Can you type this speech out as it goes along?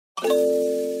Daddy!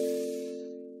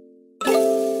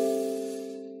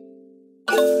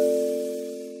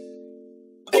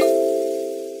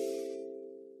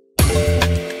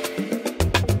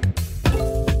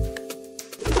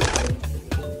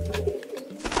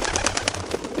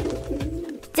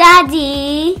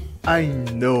 I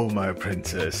know, my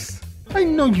princess. I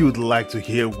know you'd like to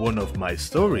hear one of my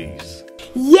stories.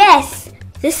 Yes!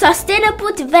 The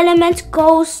Sustainable Development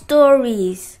Goals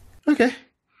stories. Okay.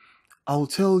 I'll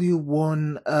tell you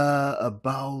one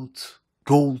about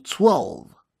Goal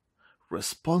 12.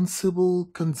 Responsible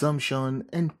consumption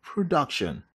and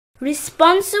production.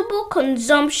 Responsible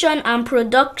consumption and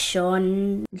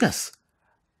production. Yes,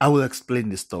 I will explain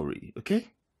the story, okay?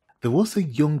 There was a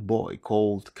young boy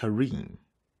called Karim.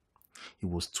 He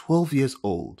was 12 years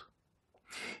old.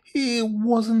 He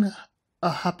wasn't a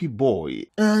happy boy,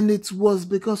 and it was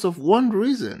because of one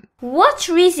reason. What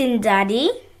reason, Daddy?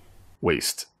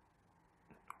 Waste.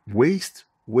 Waste,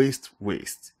 waste,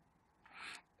 waste.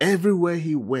 Everywhere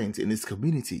he went in his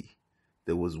community,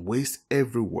 there was waste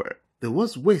everywhere. There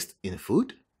was waste in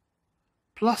food,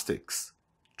 plastics,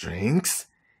 drinks,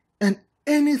 and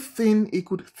anything he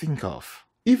could think of.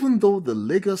 Even though the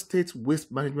Lagos State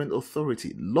Waste Management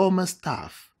Authority LOMA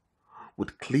staff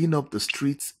would clean up the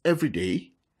streets every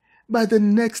day, by the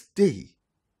next day,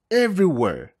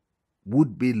 everywhere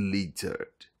would be littered.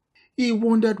 He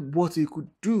wondered what he could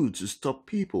do to stop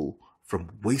people from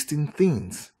wasting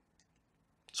things.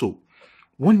 So,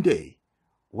 one day,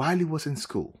 while he was in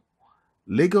school,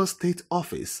 Lagos State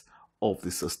Office of the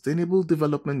Sustainable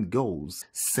Development Goals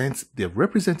sent their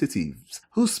representatives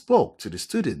who spoke to the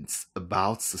students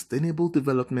about Sustainable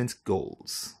Development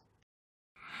Goals.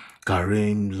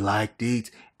 Karim liked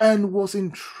it and was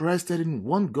interested in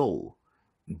one goal,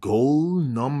 goal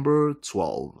number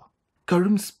 12.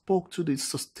 Karim spoke to the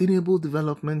Sustainable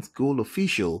Development Goal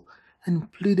official and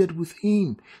pleaded with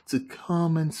him to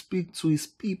come and speak to his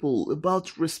people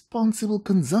about responsible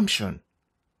consumption.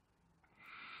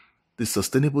 The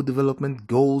Sustainable Development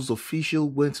Goals official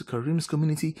went to Karim's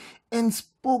community and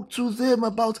spoke to them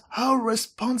about how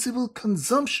responsible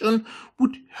consumption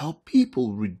would help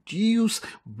people reduce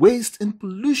waste and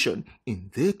pollution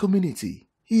in their community.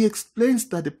 He explains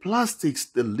that the plastics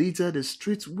they litter the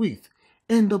streets with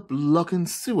end up blocking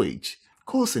sewage,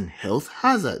 causing health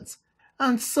hazards,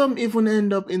 and some even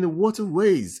end up in the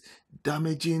waterways,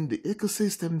 damaging the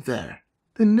ecosystem there.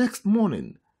 The next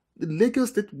morning, the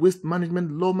Lagos State Waste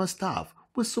Management LOMA staff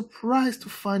were surprised to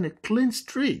find a clean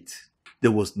street.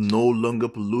 There was no longer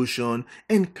pollution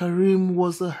and Karim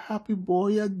was a happy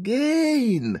boy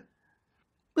again.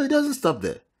 But it doesn't stop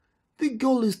there. The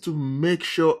goal is to make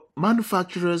sure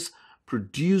manufacturers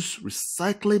produce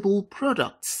recyclable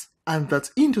products and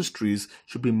that industries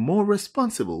should be more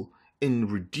responsible in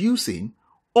reducing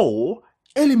or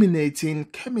eliminating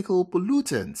chemical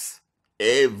pollutants.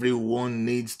 Everyone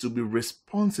needs to be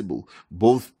responsible,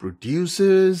 both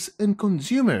producers and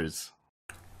consumers.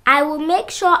 I will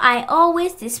make sure I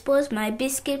always dispose my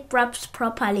biscuit wraps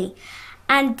properly.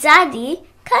 And Daddy,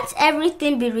 can't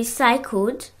everything be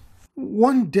recycled?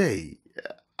 One day,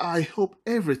 I hope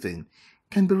everything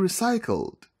can be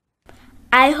recycled.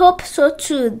 I hope so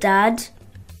too, Dad.